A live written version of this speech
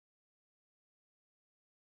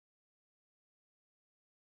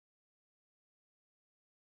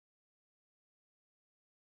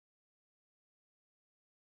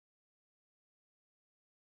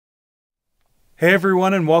Hey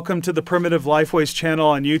everyone, and welcome to the Primitive Lifeways channel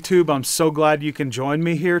on YouTube. I'm so glad you can join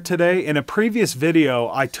me here today. In a previous video,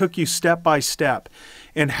 I took you step by step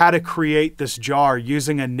in how to create this jar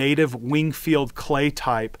using a native wingfield clay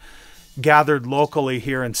type gathered locally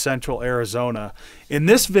here in central Arizona. In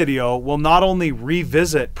this video, we'll not only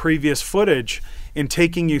revisit previous footage in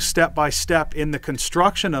taking you step by step in the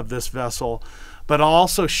construction of this vessel, but I'll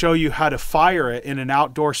also show you how to fire it in an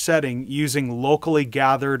outdoor setting using locally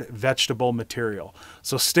gathered vegetable material.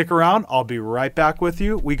 So stick around, I'll be right back with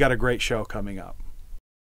you. We got a great show coming up.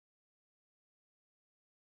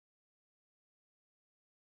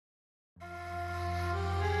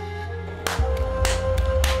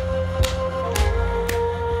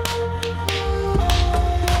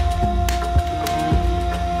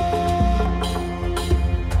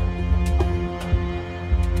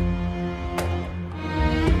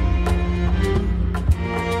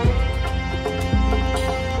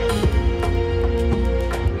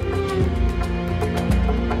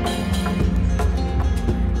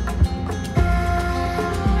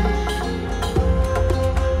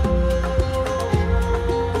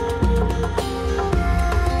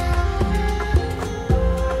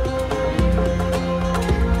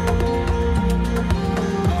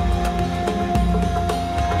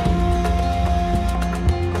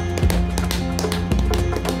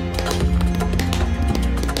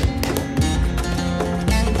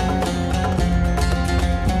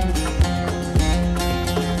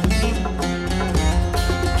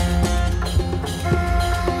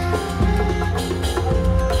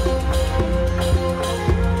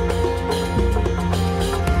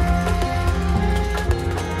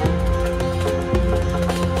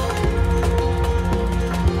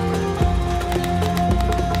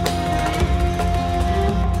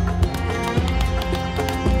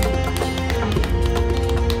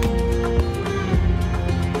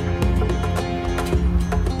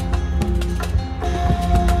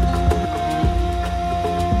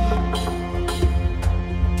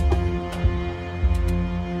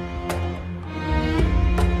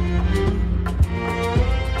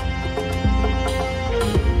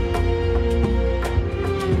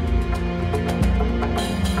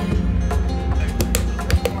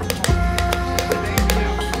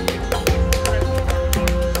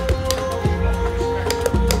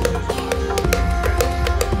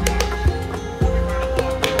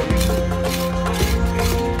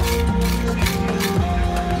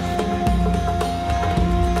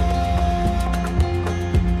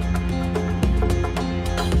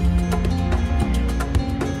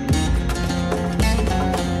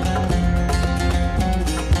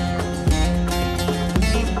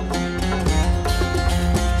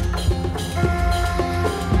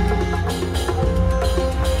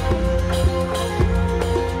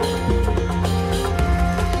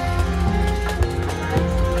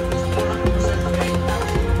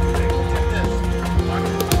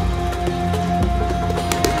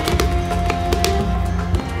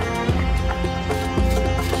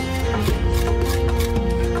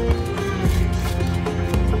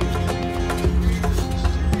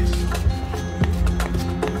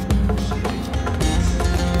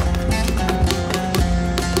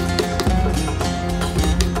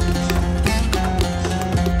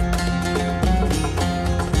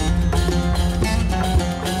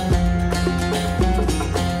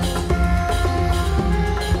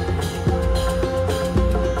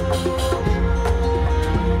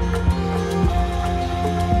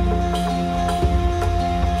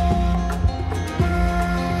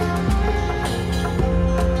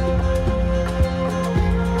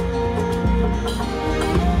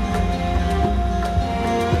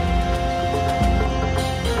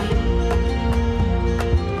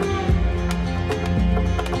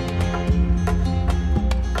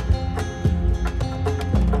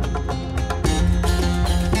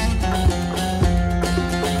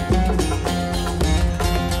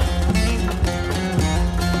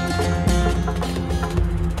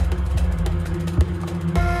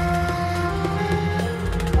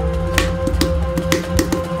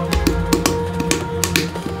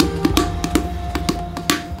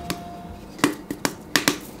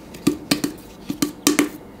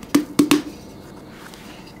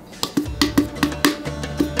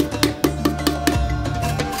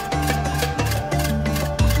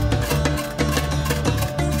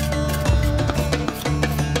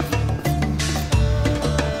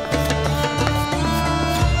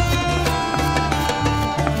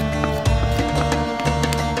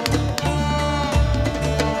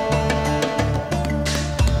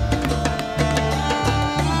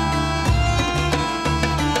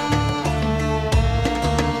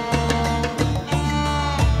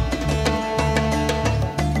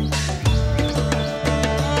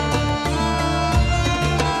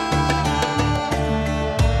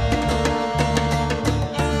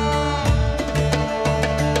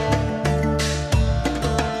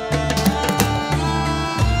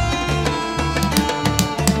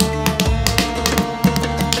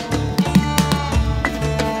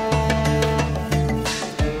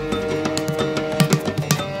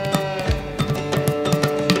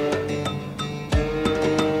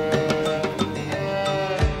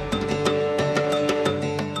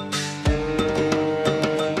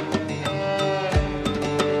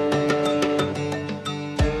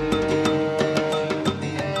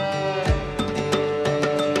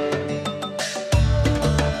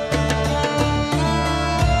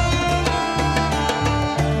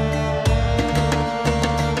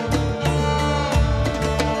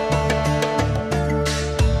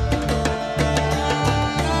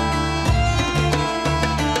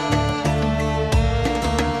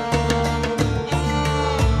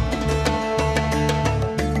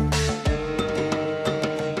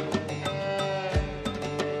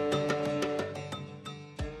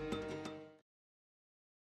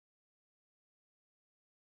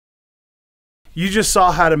 You just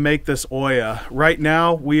saw how to make this Oya. Right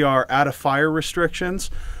now we are out of fire restrictions,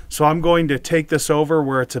 so I'm going to take this over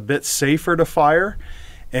where it's a bit safer to fire,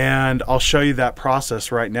 and I'll show you that process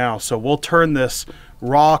right now. So we'll turn this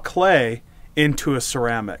raw clay into a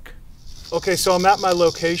ceramic. Okay, so I'm at my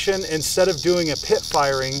location. Instead of doing a pit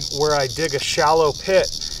firing where I dig a shallow pit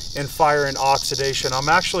and fire in oxidation, I'm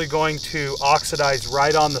actually going to oxidize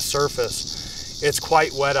right on the surface. It's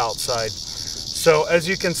quite wet outside. So as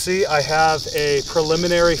you can see, I have a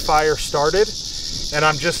preliminary fire started, and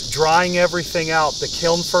I'm just drying everything out, the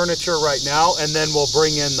kiln furniture right now, and then we'll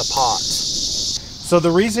bring in the pots. So the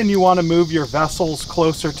reason you want to move your vessels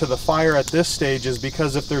closer to the fire at this stage is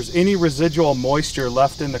because if there's any residual moisture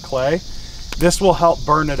left in the clay, this will help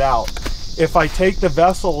burn it out. If I take the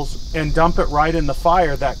vessels and dump it right in the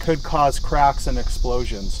fire, that could cause cracks and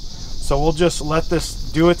explosions. So we'll just let this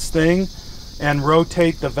do its thing and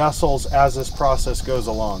rotate the vessels as this process goes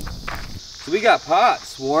along. So we got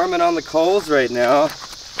pots warming on the coals right now.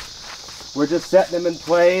 We're just setting them in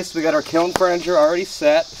place. We got our kiln furniture already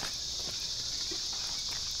set.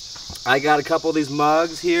 I got a couple of these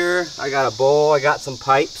mugs here. I got a bowl, I got some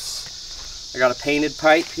pipes. I got a painted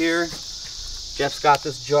pipe here. Jeff's got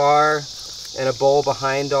this jar and a bowl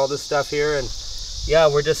behind all this stuff here, and yeah,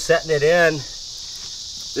 we're just setting it in.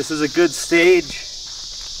 This is a good stage.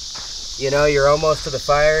 You know, you're almost to the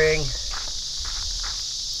firing.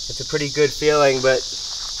 It's a pretty good feeling, but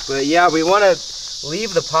yeah, we want to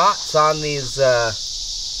leave the pots on these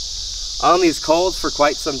coals for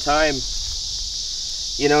quite some time.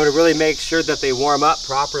 You know, to really make sure that they warm up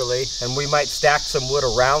properly, and we might stack some wood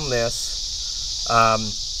around this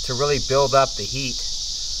to really build up the heat.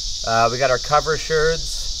 We got our cover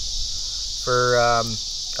sherds for a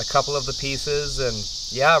couple of the pieces, and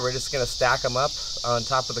yeah, we're just gonna stack them up on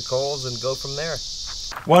top of the coals and go from there.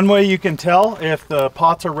 One way you can tell if the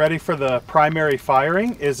pots are ready for the primary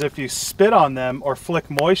firing is if you spit on them or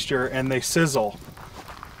flick moisture and they sizzle.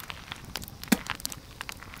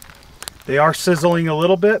 They are sizzling a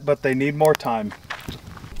little bit, but they need more time.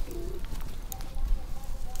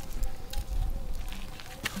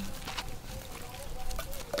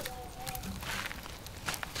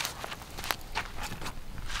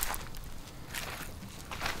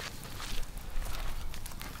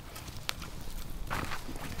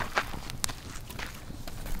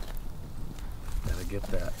 Get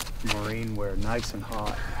that marine ware nice and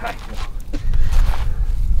hot. I know.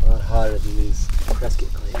 A lot hotter than these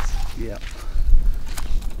Prescott clays. Yeah.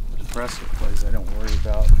 The Prescott clays I don't worry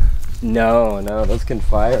about. No, those can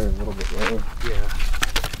fire a little bit later. Yeah.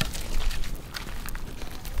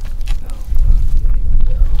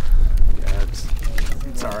 Yeah,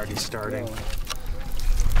 it's already starting.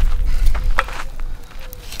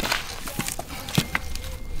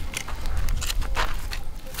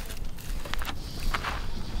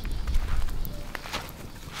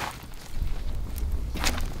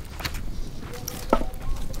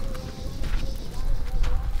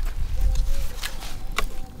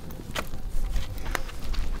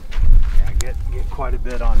 Quite a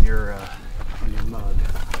bit on your mug.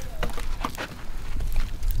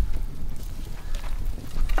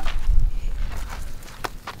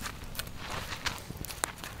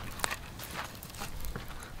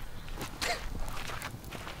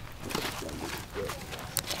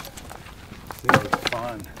 This is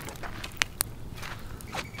fun.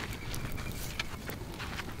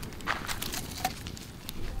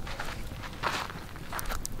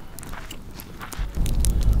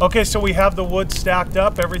 Okay, so we have the wood stacked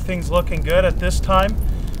up. Everything's looking good at this time.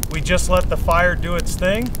 We just let the fire do its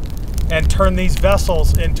thing and turn these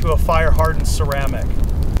vessels into a fire-hardened ceramic.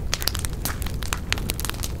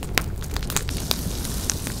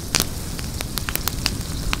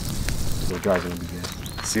 The jar's gonna be good.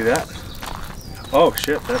 See that? Oh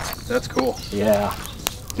shit, that's cool. Yeah.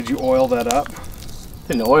 Did you oil that up?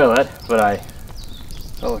 Didn't oil it, but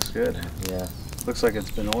That looks good. Yeah. Looks like it's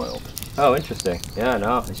been oiled. Oh, interesting. Yeah,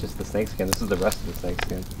 no, it's just the snakeskin. This is the rest of the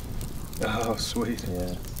snakeskin. Oh, sweet.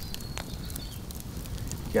 Yeah.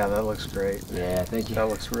 Yeah, that looks great. Yeah, thank you. That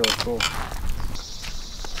looks really cool.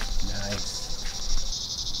 Nice.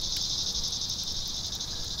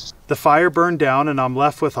 The fire burned down and I'm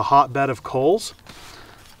left with a hot bed of coals.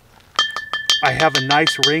 I have a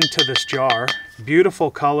nice ring to this jar.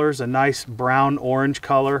 Beautiful colors, a nice brown orange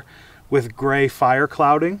color with gray fire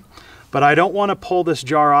clouding. But I don't want to pull this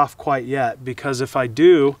jar off quite yet, because if I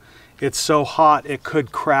do, it's so hot it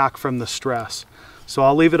could crack from the stress. So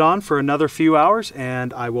I'll leave it on for another few hours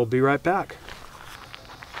and I will be right back.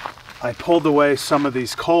 I pulled away some of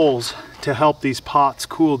these coals to help these pots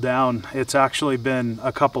cool down. It's actually been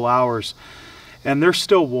a couple hours and they're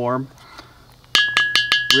still warm.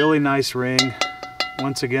 Really nice ring.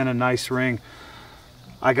 Once again, a nice ring.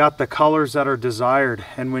 I got the colors that are desired,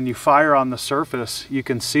 and when you fire on the surface, you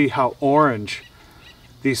can see how orange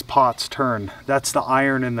these pots turn. That's the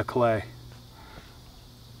iron in the clay.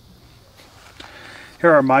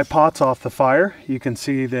 Here are my pots off the fire. You can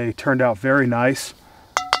see they turned out very nice.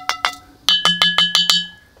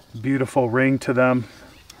 Beautiful ring to them.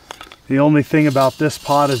 The only thing about this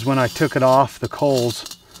pot is when I took it off the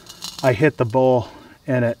coals, I hit the bowl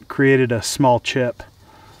and it created a small chip.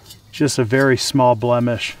 Just a very small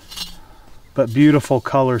blemish, but beautiful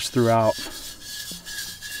colors throughout.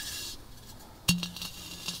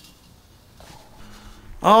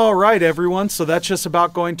 All right, everyone, so that's just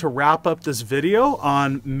about going to wrap up this video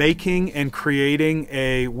on making and creating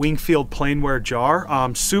a wingfield plainware jar.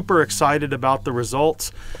 I'm super excited about the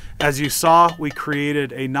results. As you saw, we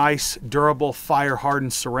created a nice, durable,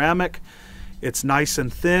 fire-hardened ceramic. It's nice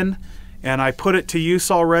and thin, and I put it to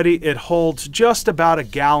use already. It holds just about a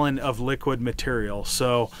gallon of liquid material,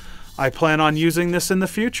 so I plan on using this in the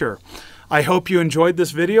future. I hope you enjoyed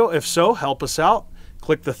this video. If so, help us out.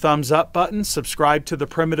 Click the thumbs up button, subscribe to the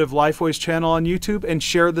Primitive Lifeways channel on YouTube, and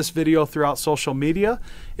share this video throughout social media.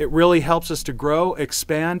 It really helps us to grow,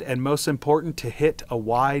 expand, and most important, to hit a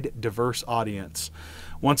wide, diverse audience.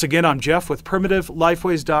 Once again, I'm Jeff with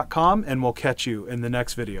PrimitiveLifeways.com, and we'll catch you in the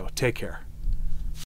next video. Take care.